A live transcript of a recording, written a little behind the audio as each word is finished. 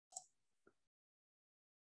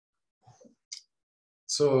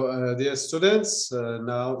Dear students,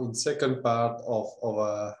 now in second part of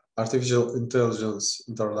our artificial intelligence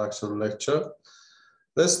introduction lecture,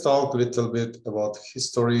 let's talk a little bit about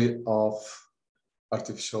history of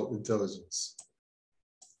artificial intelligence.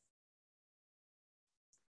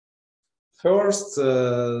 First,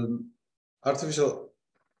 artificial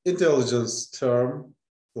intelligence term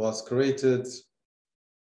was created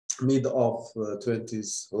mid of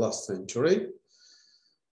 20th last century.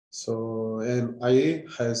 And AI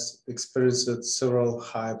has experienced several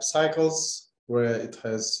hype cycles where it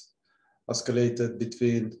has oscillated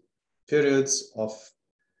between periods of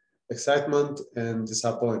excitement and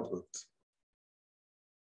disappointment.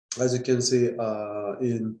 As you can see,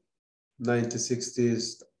 in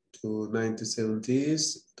 1960s to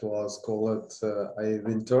 1970s, it was called AI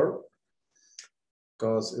winter,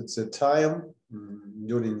 because it's a time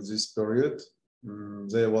during this period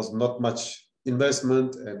there was not much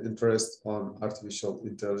investment and interest on artificial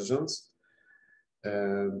intelligence.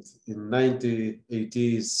 And in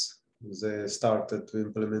 1980s, they started the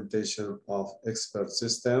implementation of expert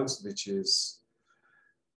systems, which is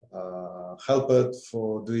helped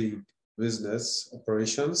for doing business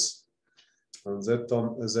operations. And at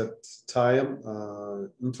that time,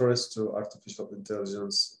 interest to artificial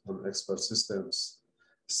intelligence and expert systems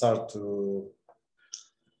start to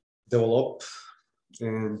develop.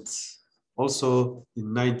 And also in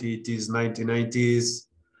 1980s, 1990s,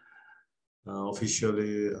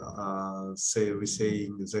 officially we're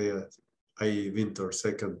saying the AI winter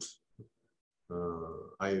second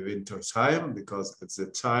AI winter time, because at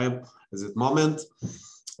that time, at that moment,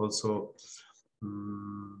 also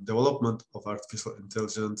development of artificial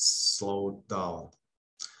intelligence slowed down.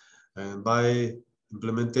 And by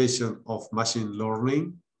implementation of machine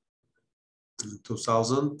learning in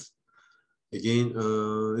 2000, again,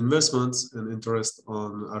 investments and interest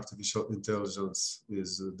on artificial intelligence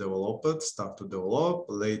start to develop.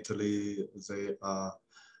 Lately, they are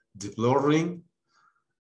deep learning.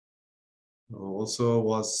 Also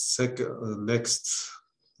was next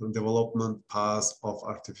development path of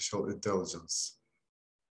artificial intelligence.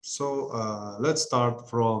 So let's start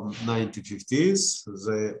from 1950s.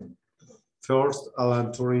 The first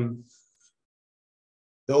Alan Turing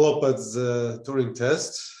developed the Turing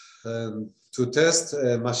test, and to test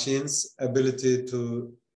a machine's ability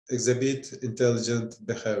to exhibit intelligent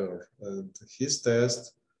behavior. And his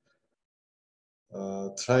test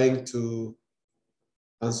trying to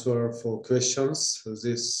answer for questions,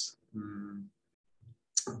 this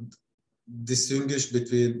distinguish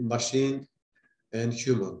between machine and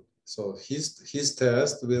human. So his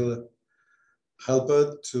test will help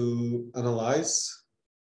it to analyze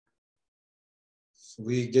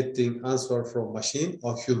we getting answer from machine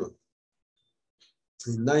or human.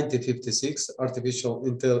 In 1956, artificial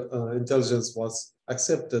intelligence was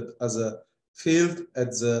accepted as a field at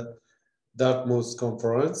the Dartmouth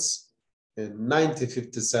conference. In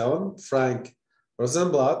 1957, Frank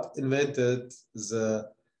Rosenblatt invented the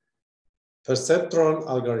perceptron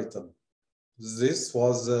algorithm. This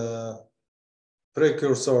was a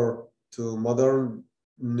precursor to modern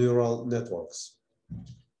neural networks.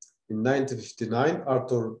 In 1959,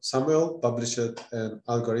 Arthur Samuel published an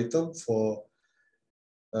algorithm for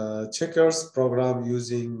checkers program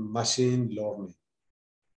using machine learning.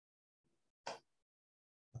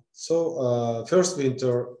 So first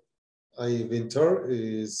AI winter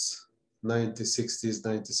is 1960s,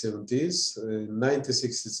 1970s. In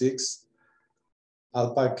 1966,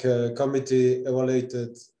 ALPAC committee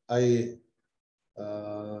evaluated AI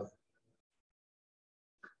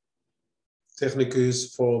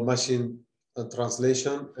techniques for machine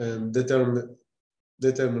translation and determined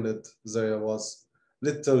there was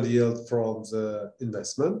little yield from the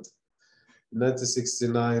investment. In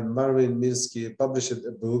 1969, Marvin Minsky published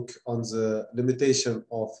a book on the limitation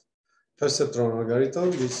of perceptron algorithm,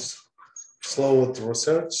 which slowed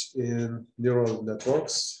research in neural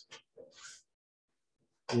networks.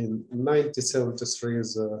 In 1973,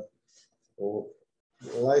 the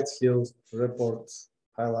Lighthill report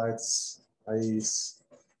highlights AI's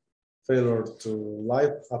failure to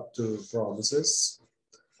live up to promises.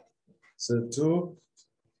 The two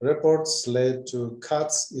reports led to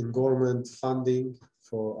cuts in government funding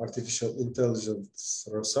for artificial intelligence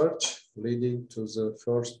research, leading to the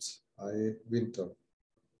first AI winter.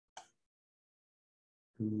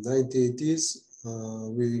 In the 1980s,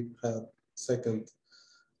 we had second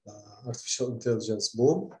artificial intelligence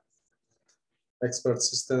boom. Expert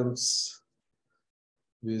systems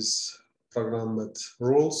with programmed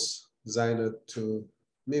rules designed to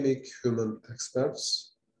mimic human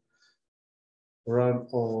experts, run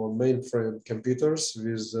on mainframe computers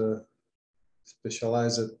with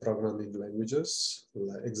specialized programming languages,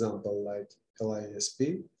 example like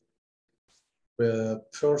LISP, were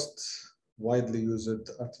first widely used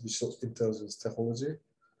artificial intelligence technology.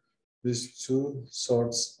 These two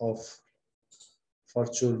sorts of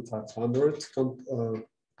Fortune 500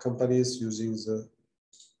 companies using the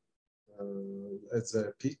at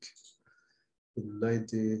their peak in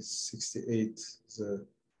 1968, the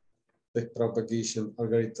backpropagation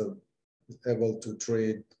algorithm is able to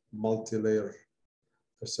train multi-layer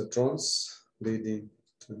perceptrons, leading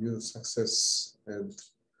to new success and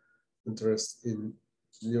interest in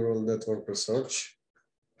neural network research.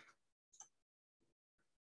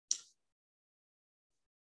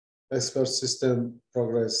 Expert system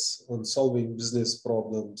progress on solving business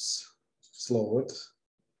problems slowed.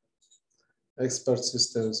 Expert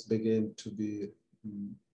systems began to be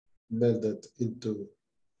melded into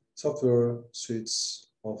software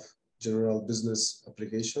suites of general business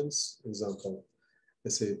applications. Example,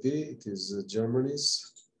 SAP, it is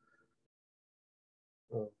Germany's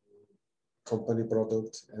company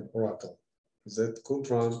product, and Oracle that could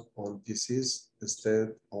run on PCs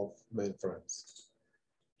instead of mainframes.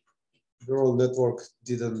 Neural network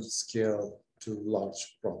didn't scale to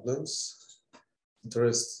large problems.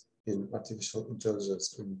 Interest in artificial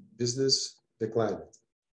intelligence in business declined.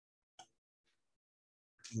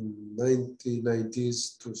 In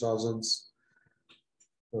 1990s, 2000s,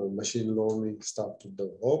 machine learning started to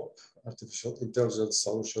develop. Artificial intelligence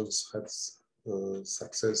solutions had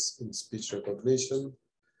success in speech recognition,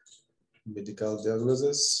 medical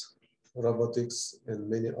diagnosis, robotics, and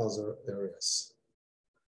many other areas.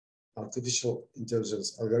 Artificial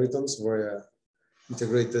intelligence algorithms were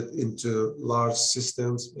integrated into large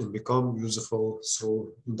systems and become useful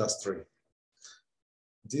through industry.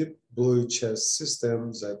 Deep Blue chess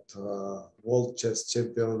system that world chess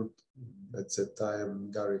champion at that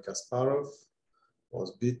time, Garry Kasparov,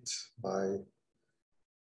 was beat by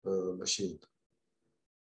a machine.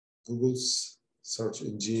 Google's search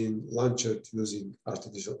engine launched using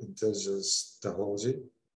artificial intelligence technology.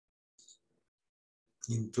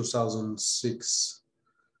 In 2006,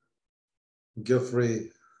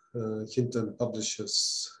 Geoffrey Hinton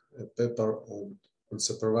publishes a paper on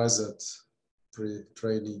unsupervised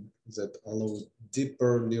pre-training that allowed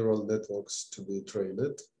deeper neural networks to be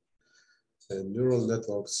trained. And neural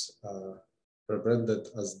networks are rebranded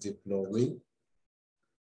as deep learning.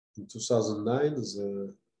 In 2009,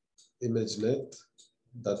 the ImageNet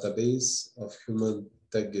database of human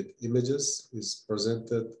tagged images is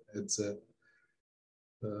presented at the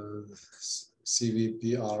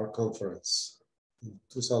CVPR conference. In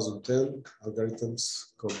 2010,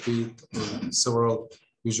 algorithms compete in several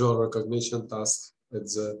visual recognition tasks at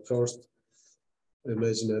the first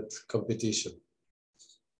ImageNet competition.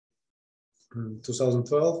 In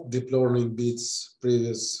 2012, deep learning beats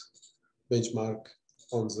previous benchmark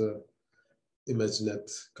on the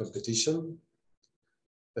ImageNet competition.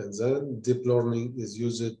 And then deep learning is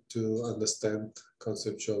used to understand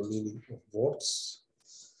conceptual meaning of words.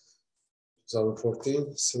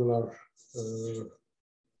 2014, similar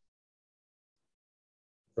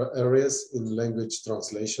areas in language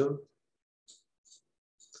translation.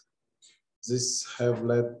 This have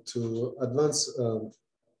led to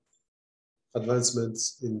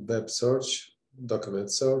advancements in web search, document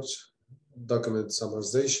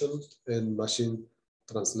summarization, and machine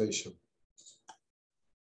translation.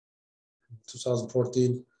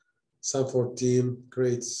 2014, Stanford team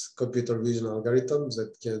creates computer vision algorithms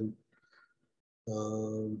that can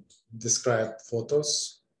describe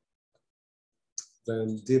photos.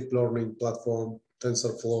 Then deep learning platform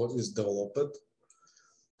TensorFlow is developed.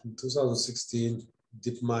 In 2016,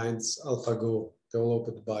 DeepMind's AlphaGo,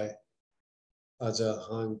 developed by Aja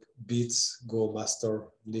Hang, beats Go master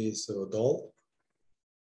Lee Sedol.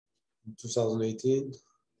 In 2018,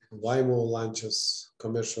 Waymo launches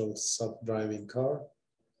commercial self-driving car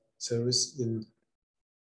service in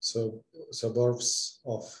suburbs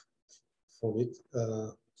of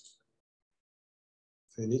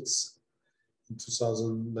Phoenix. In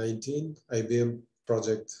 2019, IBM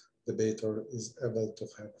Project Debater is able to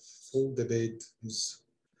have full debate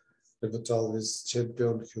rebuttal with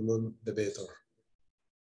champion human debater.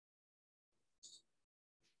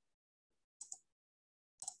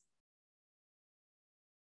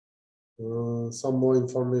 Some more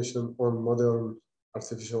information on modern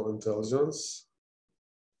artificial intelligence.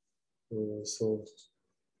 So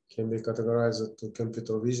can be categorized to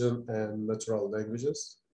computer vision and natural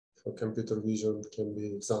languages. For computer vision can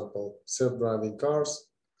be example, self-driving cars,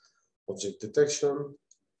 object detection,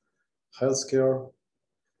 healthcare,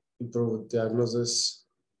 improved diagnosis,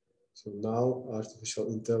 So now artificial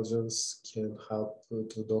intelligence can help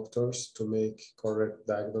to doctors to make correct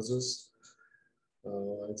diagnosis.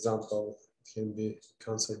 Example can be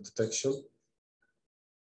cancer detection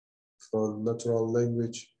from natural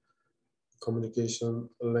language communication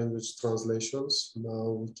language translations. Now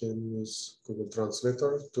we can use Google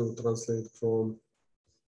Translator to translate from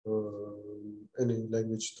any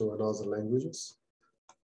language to another languages.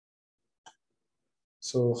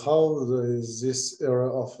 So how is this era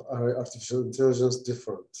of artificial intelligence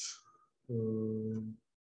different?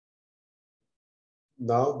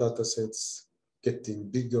 Now data sets getting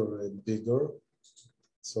bigger and bigger.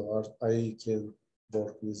 So our AI can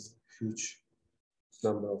work with huge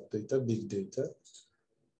number of data, big data.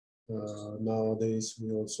 Nowadays, we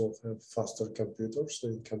also have faster computers,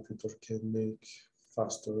 and computer can make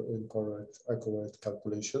faster and correct, accurate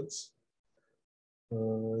calculations.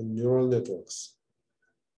 Neural networks.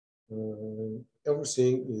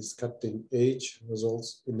 Everything is cutting edge,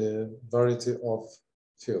 results in a variety of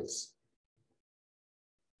fields.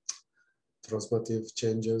 Transformative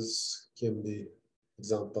changes can be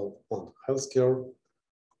example on healthcare,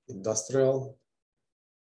 industrial,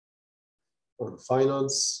 on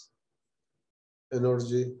finance,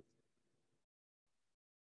 energy,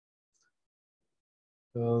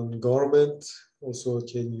 and government also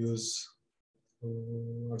can use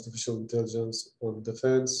artificial intelligence on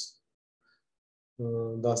defense,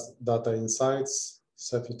 data insights,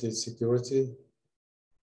 safety, security.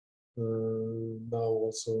 Now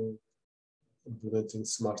also implementing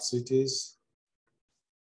smart cities,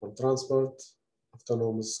 on transport,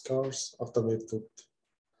 autonomous cars, automated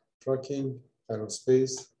trucking,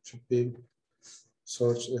 aerospace, shipping,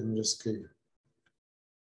 search and rescue.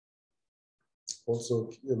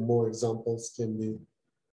 Also, more examples can be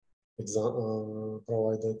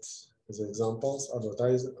provided as examples: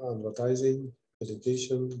 advertising,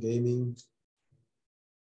 education, gaming,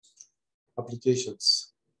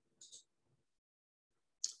 applications.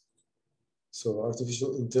 So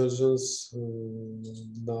artificial intelligence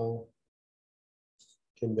now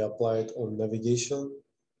can be applied on navigation.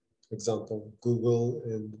 Example, Google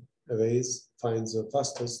and Waze finds the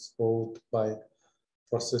fastest route by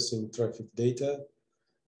processing traffic data,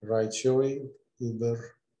 ride sharing,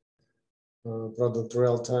 Uber, product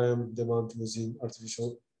real-time demand using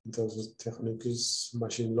artificial intelligence techniques,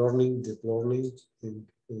 machine learning, deep learning. In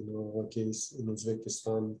our case, in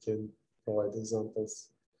Uzbekistan, can provide examples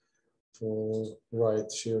for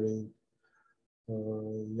ride sharing,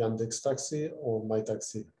 Yandex Taxi or My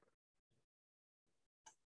Taxi.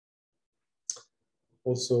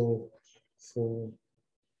 Also for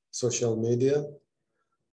social media,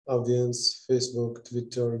 audience, Facebook,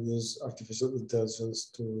 Twitter use artificial intelligence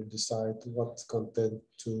to decide what content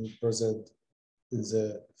to present in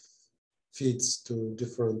the feeds to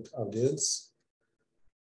different audience.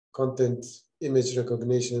 Content, image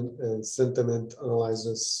recognition, and sentiment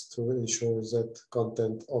analysis to ensure that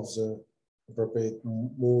content of the appropriate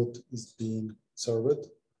mood is being served.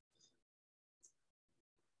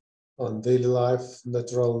 On daily life,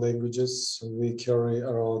 natural languages, we carry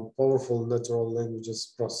around powerful natural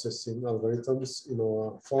languages processing algorithms in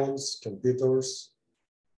our phones, computers,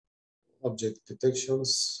 object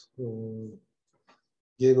detections.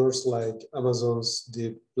 Gamers like Amazon's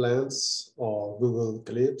Deep Plans or Google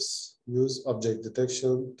Clips use object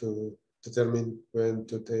detection to determine when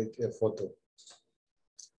to take a photo.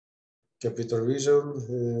 Computer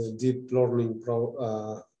vision, deep learning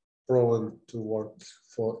proven to work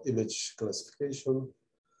for image classification.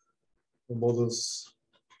 The models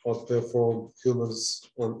outperform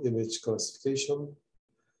humans on image classification.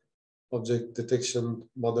 Object detection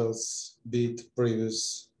models beat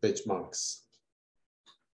previous benchmarks.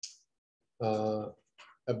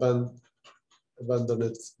 Abandoned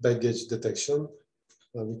baggage detection.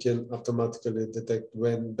 We can automatically detect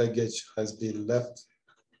when baggage has been left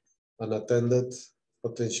unattended,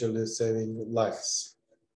 potentially saving lives.